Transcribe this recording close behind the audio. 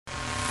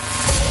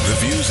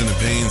views and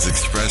opinions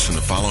expressed in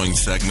the following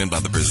segment by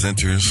the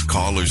presenters,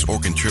 callers, or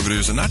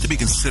contributors are not to be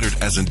considered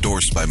as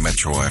endorsed by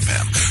Metro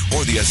FM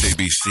or the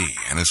SABC,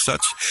 and as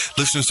such,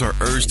 listeners are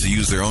urged to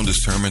use their own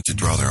discernment to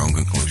draw their own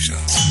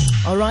conclusions.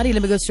 Alrighty,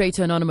 let me go straight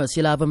to Anonymous.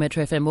 You're live on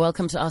Metro FM.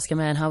 Welcome to Ask a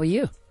Man. How are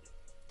you?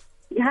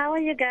 How are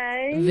you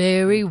guys?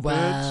 Very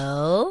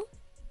well.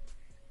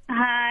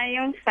 Hi,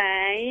 I'm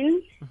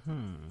fine.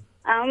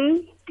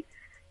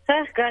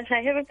 Oh gosh,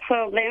 I have a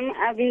problem.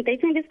 I've been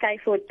dating this guy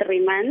for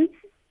 3 months.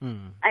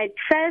 At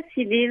first,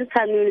 he did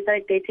tell me when we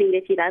started dating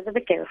that he does have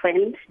a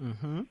girlfriend.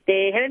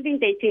 They haven't been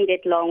dating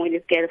that long with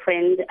his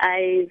girlfriend.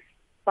 I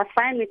was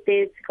fine with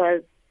this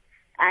because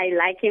I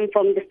like him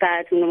from the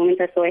start, from the moment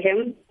I saw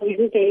him. We've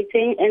been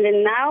dating, and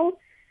then now,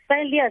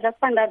 finally, I just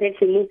found out that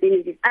he moved in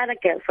with his other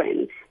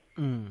girlfriend.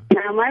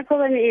 Now, my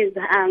problem is,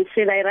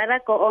 should I rather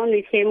go on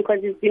with him because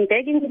he's been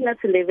begging me not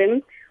to leave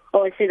him,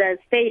 or should I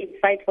stay and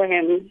fight for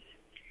him?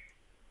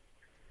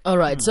 All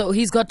right, so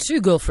he's got 2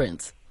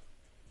 girlfriends.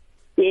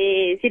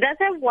 Yes, he does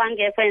have one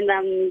girlfriend,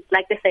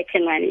 like the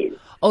second one is.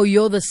 Oh,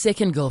 you're the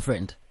second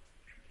girlfriend?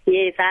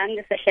 Yes, I'm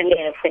the second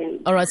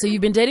girlfriend. All right, so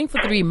you've been dating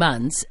for 3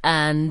 months,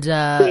 and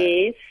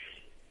yes.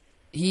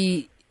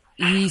 He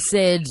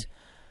said,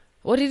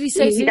 what did he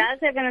say? He does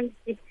have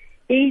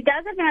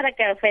another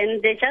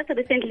girlfriend. They just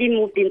recently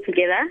moved in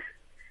together,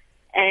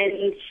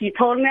 and he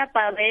told me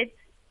about it,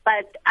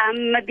 but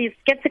I'm a bit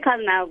skeptical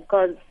now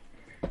because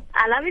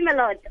I love him a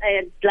lot.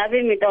 I love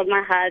him with all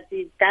my heart.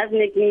 It does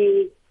make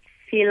me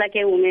feel like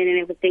a woman and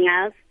everything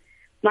else.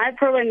 My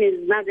problem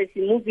is now that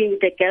he moved in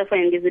with a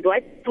girlfriend. Is it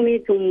right for me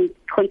to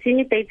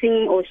continue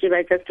dating or should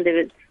I just leave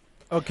it?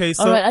 Okay,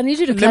 so all right, I need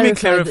you to let me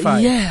clarify.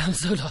 Yeah, I'm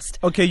so lost.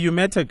 Okay, you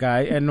met a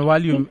guy, and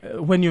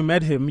when you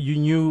met him, you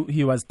knew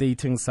he was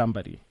dating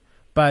somebody.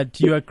 But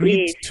you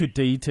agreed to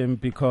date him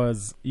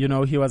because, he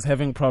was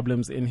having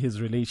problems in his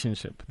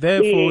relationship.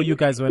 Therefore, you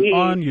guys went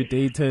on, you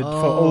dated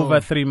for over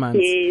 3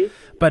 months.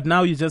 But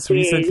now you just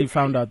recently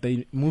found out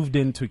they moved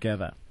in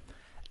together.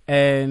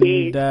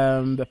 And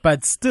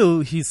but still,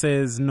 he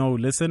says, no,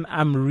 listen,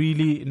 I'm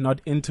really not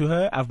into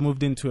her. I've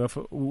moved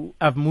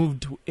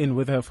in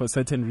with her for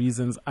certain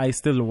reasons. I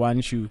still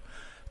want you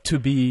to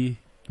be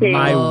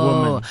my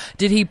woman.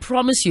 Did he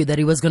promise you that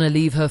he was going to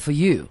leave her for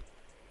you?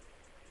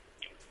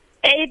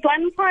 At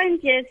one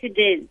point, yes, he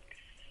did.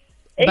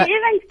 But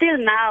even still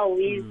now,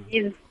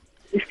 he's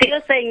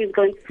still saying he's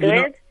going to do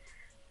it.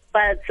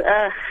 But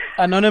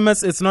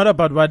Anonymous, it's not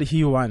about what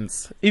he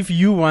wants. If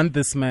you want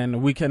this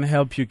man, we can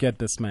help you get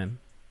this man.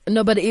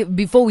 No, but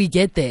before we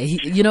get there,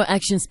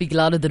 actions speak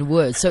louder than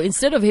words. So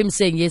instead of him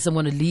saying, yes, I'm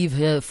going to leave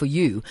her for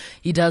you,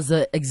 he does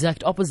the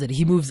exact opposite.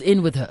 He moves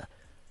in with her.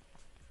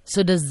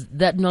 So does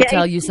that not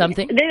tell you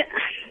something?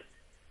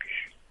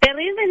 The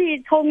reason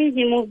he told me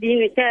he moved in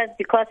with her is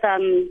because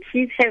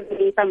she's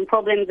having some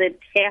problems at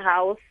her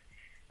house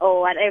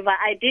or whatever.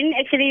 I didn't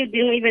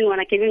even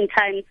want to give him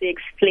time to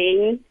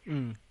explain.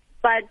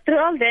 But through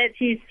all that,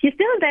 he's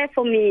still there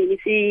for me.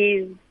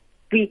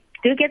 We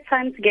do get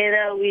time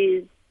together.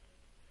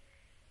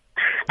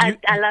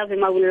 I love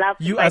him. I will love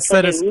you.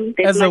 Him.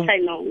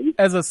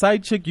 As a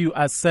side chick, you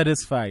are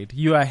satisfied.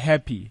 You are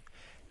happy.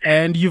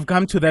 And you've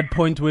come to that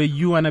point where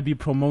you want to be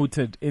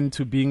promoted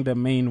into being the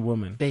main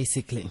woman.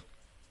 Basically.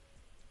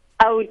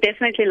 I would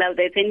definitely love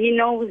that. And he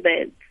knows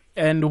that.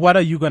 And what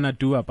are you going to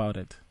do about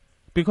it?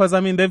 Because,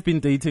 they've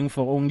been dating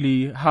for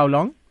only how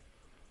long?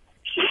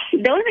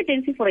 They only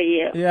been dating for a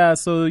year. Yeah,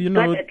 so,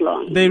 not that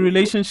long. Their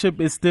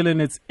relationship is still in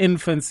its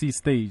infancy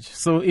stage.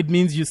 So it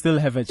means you still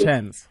have a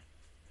chance.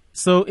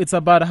 So it's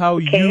about how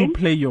you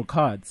play your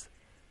cards.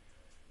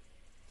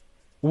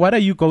 What are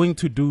you going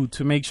to do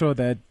to make sure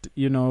that,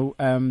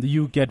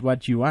 you get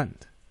what you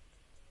want?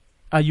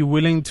 Are you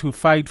willing to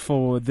fight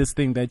for this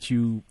thing that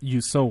you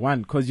so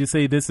want? Because you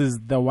say this is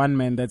the one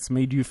man that's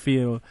made you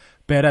feel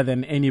better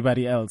than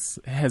anybody else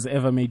has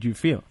ever made you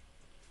feel.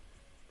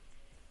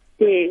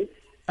 Yes.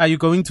 Are you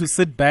going to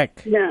sit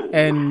back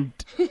and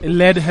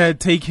let her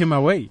take him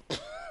away?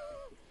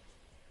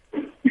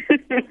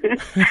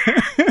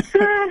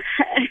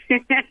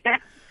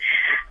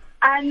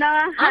 I'm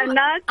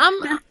not.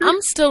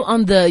 I'm still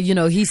on the,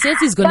 he says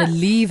he's going to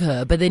leave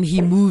her, but then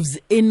he moves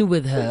in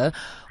with her.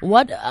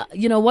 What,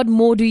 what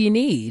more do you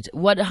need?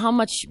 What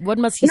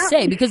must he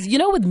say? Because,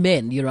 with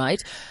men, you're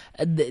right,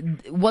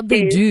 what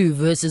they do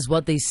versus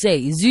what they say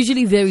is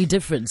usually very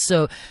different.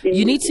 So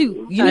you need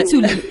to,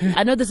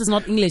 I know this is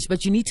not English,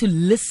 but you need to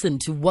listen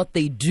to what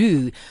they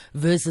do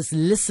versus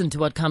listen to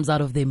what comes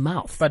out of their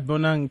mouth. But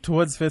Bonang,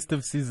 towards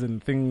festive season,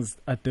 things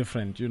are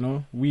different,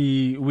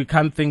 we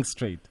can't think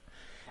straight.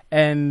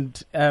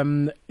 And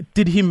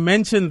did he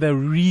mention the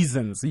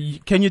reasons?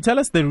 Can you tell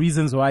us the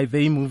reasons why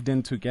they moved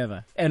in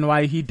together and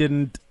why he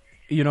didn't,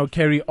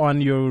 carry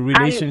on your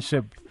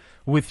relationship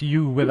with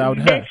you without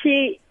her?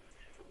 The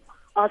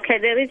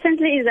reason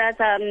is that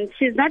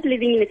she's not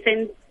living in the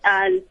same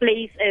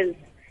place as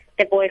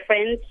the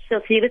boyfriend. So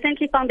she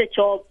recently found a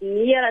job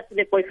nearer to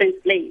the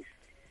boyfriend's place.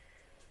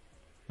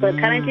 So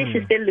currently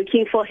she's still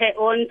looking for her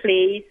own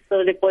place.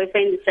 So the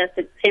boyfriend is just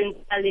a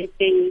temporary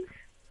thing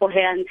for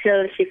her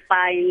until she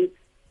finds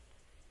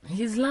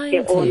He's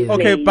lying to you.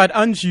 Okay, but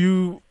aren't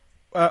you...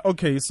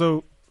 okay,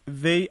 so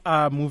they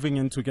are moving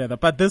in together.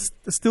 But this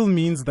still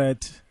means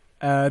that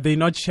they're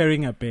not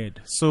sharing a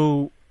bed.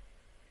 So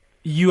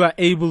you are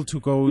able to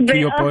go to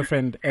your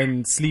boyfriend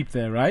and sleep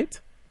there, right?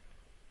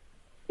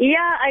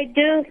 Yeah, I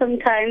do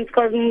sometimes,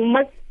 because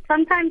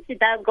sometimes she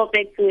does go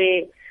back to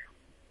a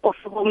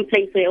home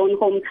place, her own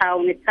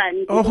hometown at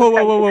times.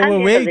 Oh,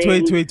 wait.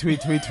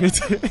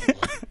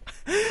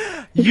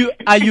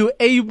 Are you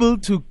able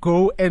to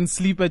go and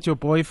sleep at your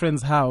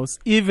boyfriend's house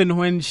even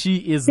when she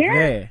is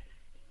there?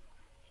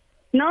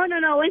 No.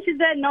 When she's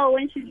there, no.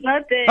 When she's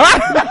not there.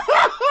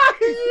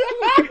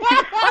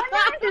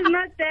 She's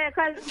not there,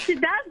 because she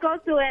does go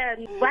to her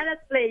mother's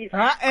place.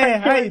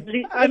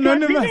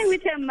 Anonymous. Living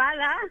with her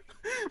mother.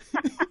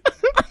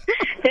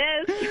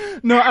 Yes.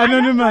 No,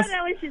 Anonymous. I don't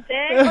know when she's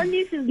there,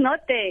 only she's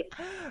not there.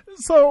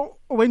 So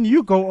when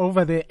you go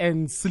over there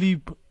and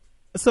sleep,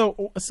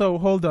 so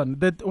hold on.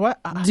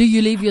 Do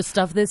you leave your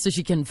stuff there so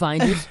she can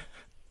find it?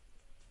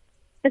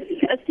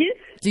 Excuse?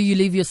 Do you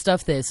leave your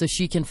stuff there so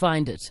she can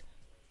find it?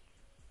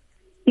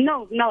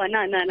 No.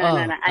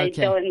 I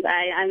okay. don't.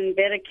 I'm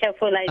very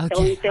careful. I Okay.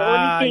 don't. The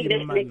only thing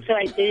that makes sure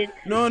I did.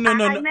 No. I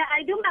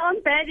do my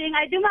own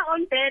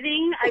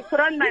bedding. I put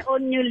on my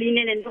own new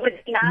linen and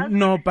everything else.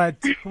 No, but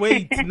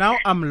wait. Now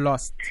I'm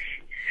lost.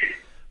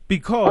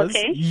 Because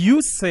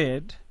you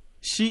said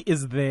she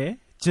is there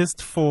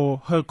just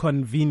for her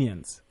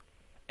convenience.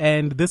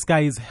 And this guy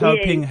is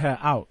helping her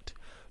out.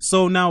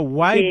 So now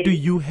why do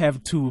you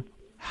have to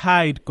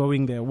hide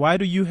going there? Why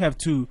do you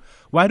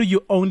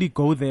only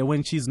go there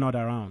when she's not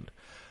around?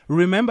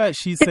 Remember,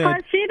 she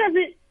said...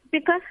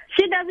 Because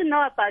she doesn't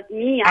know about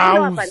me. I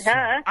know about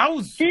her.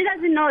 She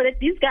doesn't know that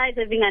this guy is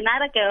having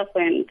another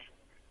girlfriend.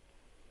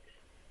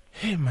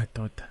 Hey, my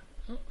daughter.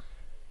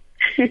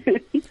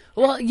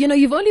 Well,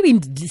 you've only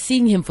been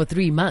seeing him for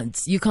 3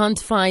 months. You can't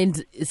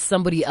find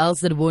somebody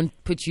else that won't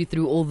put you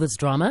through all this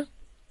drama?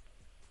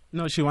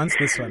 No, she wants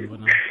this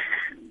one.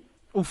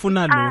 I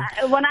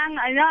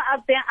know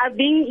I've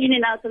been in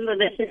and out of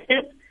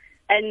relationships,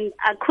 and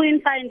I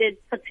couldn't find a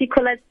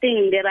particular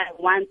thing that I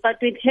want. But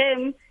with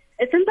him,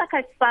 it seems like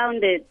I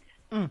found it.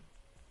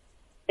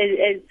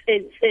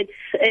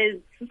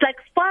 It's like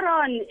spot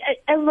on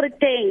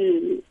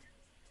everything.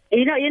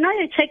 You know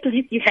your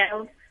checklist you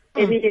have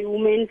as a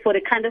woman for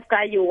the kind of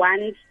guy you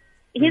want.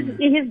 He's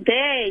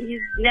there.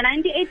 The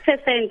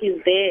 98%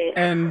 is there.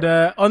 And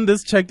on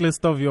this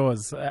checklist of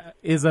yours,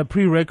 is a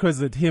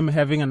prerequisite him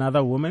having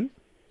another woman?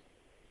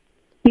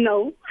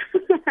 No,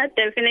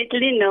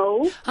 definitely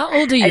no. How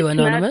old are you, It's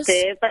Anonymous? Not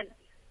there, but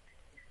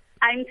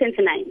I'm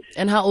 29.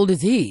 And how old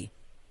is he?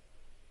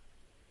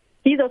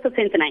 He's also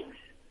 29.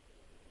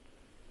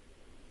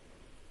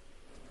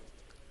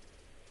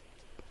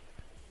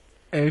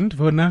 And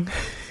Vonang,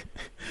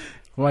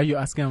 why are you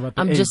asking about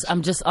the age?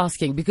 I'm just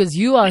asking because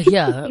you are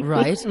here,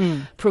 right?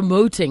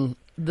 Promoting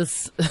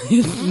this.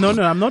 No,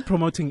 I'm not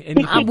promoting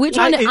anything. We're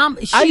trying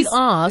to. She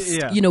asked,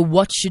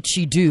 what should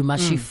she do?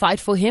 Must she fight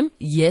for him?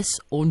 Yes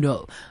or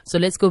no? So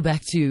let's go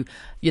back to,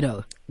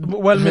 her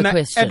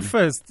question. At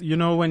first,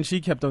 when she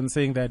kept on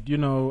saying that,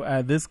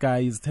 this guy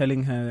is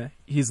telling her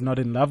he's not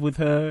in love with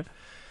her,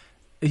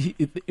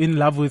 in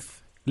love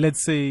with,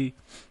 let's say,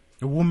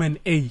 woman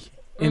A.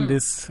 In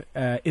this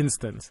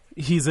instance,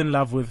 he's in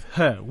love with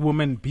her,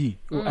 woman B,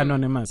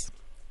 Anonymous.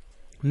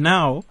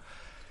 Now,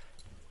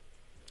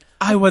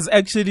 I was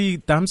actually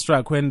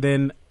dumbstruck when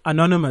then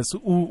Anonymous,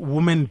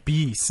 woman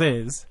B,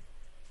 says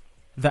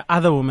the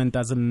other woman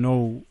doesn't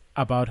know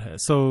about her.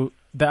 So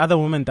the other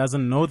woman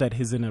doesn't know that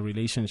he's in a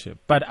relationship.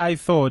 But I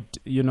thought,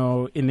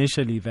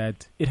 initially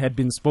that it had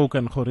been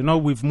spoken.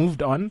 We've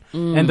moved on.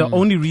 And the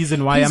only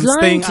reason why I'm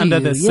staying under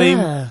the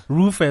same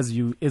roof as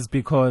you is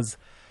because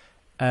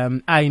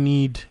I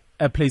need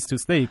a place to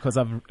stay because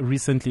I've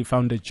recently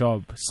found a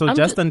job. So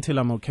until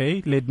I'm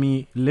okay, let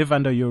me live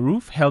under your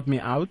roof, help me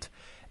out,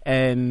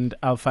 and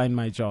I'll find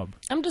my job.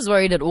 I'm just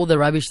worried at all the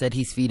rubbish that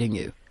he's feeding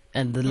you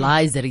and the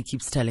lies that he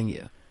keeps telling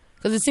you.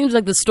 Because it seems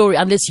like the story,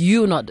 unless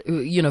you're not,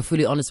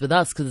 fully honest with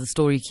us, because the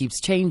story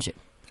keeps changing.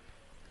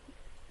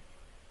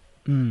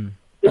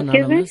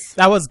 Anonymous?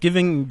 I was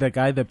giving the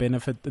guy the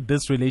benefit.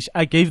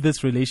 I gave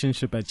this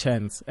relationship a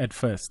chance at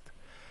first.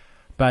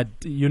 But,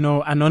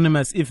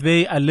 Anonymous,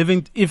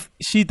 if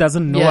she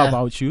doesn't know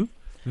about you,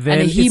 then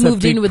and he it's moved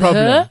a big in with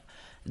problem.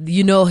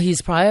 her,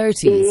 his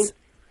priorities.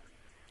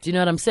 Do you know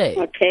what I'm saying?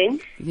 Okay.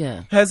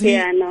 Yeah. Has he?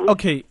 Yeah, I know.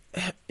 Okay.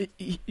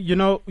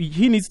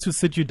 He needs to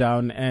sit you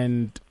down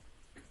and,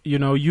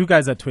 you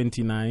guys are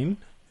 29.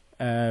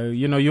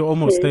 You're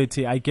almost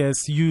 30. I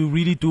guess you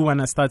really do want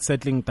to start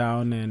settling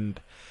down and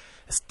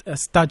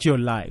start your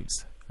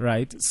lives,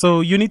 right?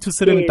 So you need to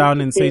sit him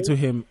down and say to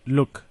him,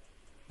 look,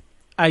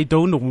 I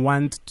don't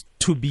want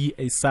to be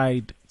a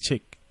side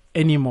chick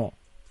anymore.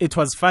 It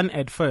was fun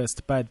at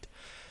first, but,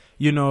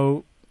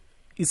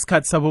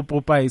 iskhathi sabo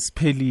popa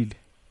isiphelile.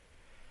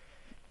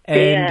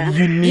 And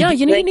you need...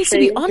 he needs to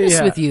be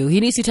honest with you. He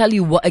needs to tell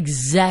you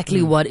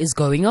exactly what is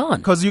going on.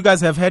 Because you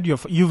guys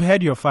you've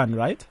had your fun,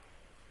 right?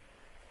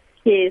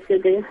 Yes,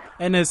 it is.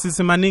 And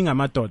sisimaningi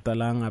amadoda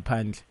la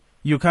ngaphandle.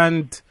 You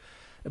can't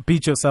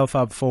beat yourself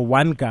up for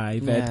one guy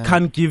that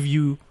can't give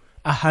you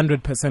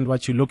 100%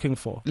 what you're looking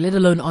for, let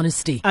alone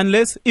honesty.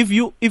 Unless if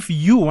you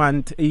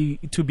want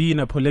to be in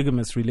a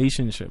polygamous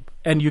relationship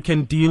and you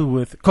can deal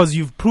with, because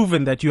you've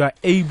proven that you are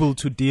able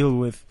to deal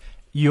with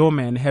your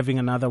man having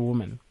another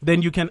woman,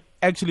 then you can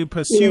actually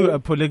pursue a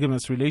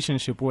polygamous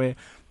relationship where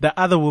the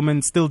other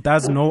woman still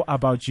does know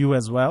about you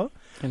as well,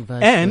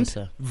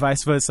 and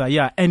vice versa.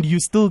 Yeah, and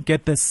you still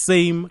get the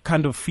same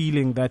kind of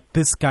feeling that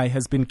this guy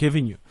has been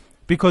giving you,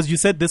 because you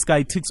said this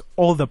guy ticks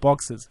all the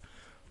boxes.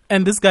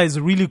 And this guy is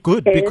really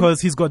good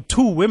because he's got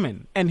 2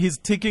 women and he's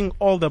ticking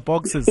all the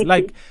boxes.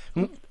 Like,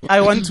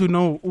 I want to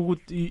know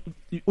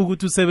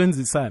Ugutu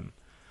Sevenzisan.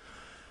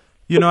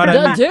 You know what I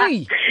mean?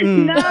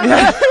 No,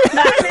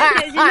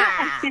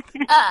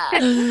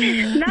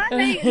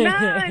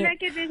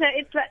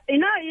 it's like,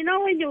 you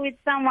know when you're with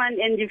someone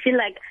and you feel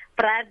like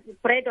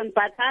bread on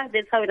butter,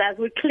 that's how it does.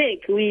 We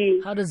click.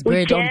 How does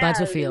bread on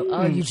butter feel?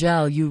 Oh, you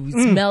gel, you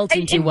melt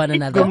into one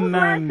another.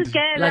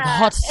 Like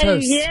hot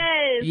toast.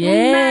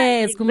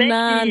 Yes, exactly.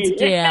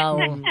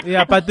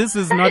 Yeah, but this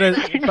is not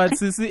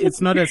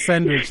it's not a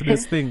sandwich,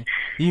 this thing.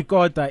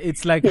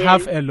 It's like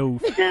half a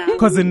loaf.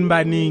 Because in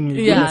Baning,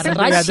 there's a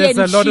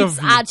lot of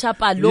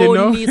exactly.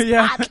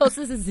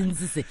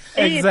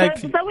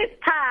 So it's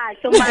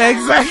packed.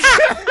 Exactly.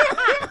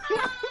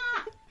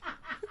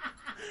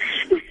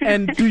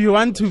 And do you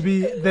want to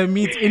be the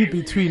meat in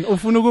between?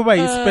 Ufunukuba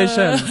is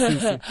special.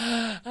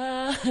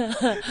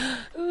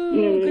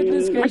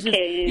 Goodness gracious.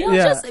 Okay.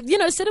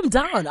 Just, sit him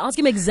down. Ask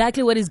him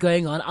exactly what is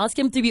going on. Ask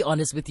him to be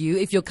honest with you.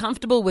 If you're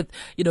comfortable with,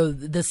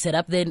 the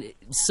setup, then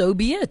so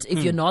be it.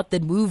 If you're not,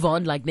 then move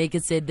on. Like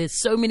Naked said,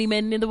 there's so many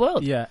men in the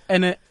world. Yeah.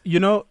 And,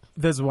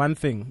 there's one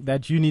thing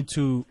that you need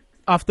to,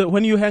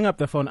 when you hang up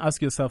the phone,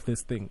 ask yourself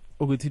this thing.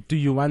 Do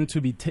you want to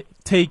be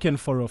taken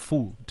for a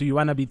fool? Do you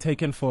want to be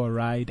taken for a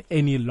ride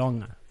any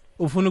longer?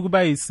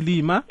 Ufunukuba is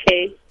slima.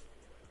 Okay.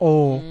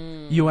 Or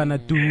you want to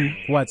do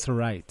what's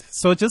right?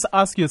 So just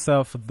ask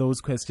yourself those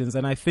questions,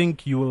 and I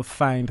think you will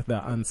find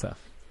the answer.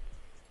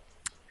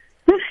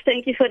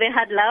 Thank you for the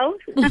hard love.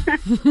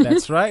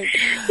 That's right.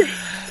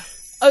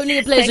 Only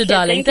a pleasure,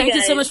 darling. Thank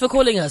you so much for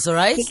calling us, all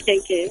right?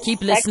 Thank you.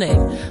 Keep listening.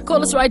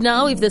 Call us right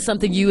now if there's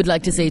something you would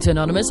like to say to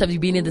Anonymous. Have you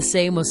been in the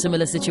same or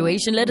similar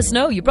situation? Let us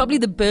know. You're probably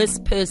the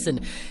best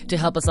person to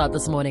help us out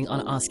this morning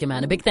on Ask a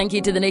Man. A big thank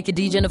you to the Naked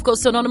DJ and, of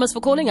course, to Anonymous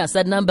for calling us.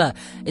 That number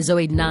is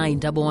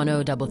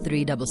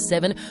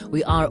 089-110-3377.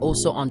 We are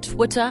also on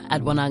Twitter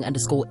at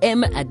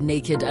 @Wanang_M, at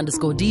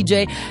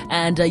Naked_DJ.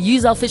 And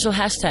use our official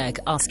hashtag,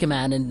 Ask a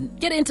Man, and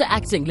get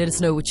interacting. Let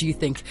us know what you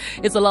think.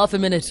 It's a laugh a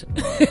minute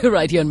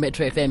right here on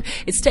Metro FM.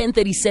 It's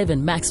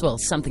 10:37. Maxwell,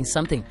 something.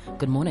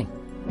 Good morning.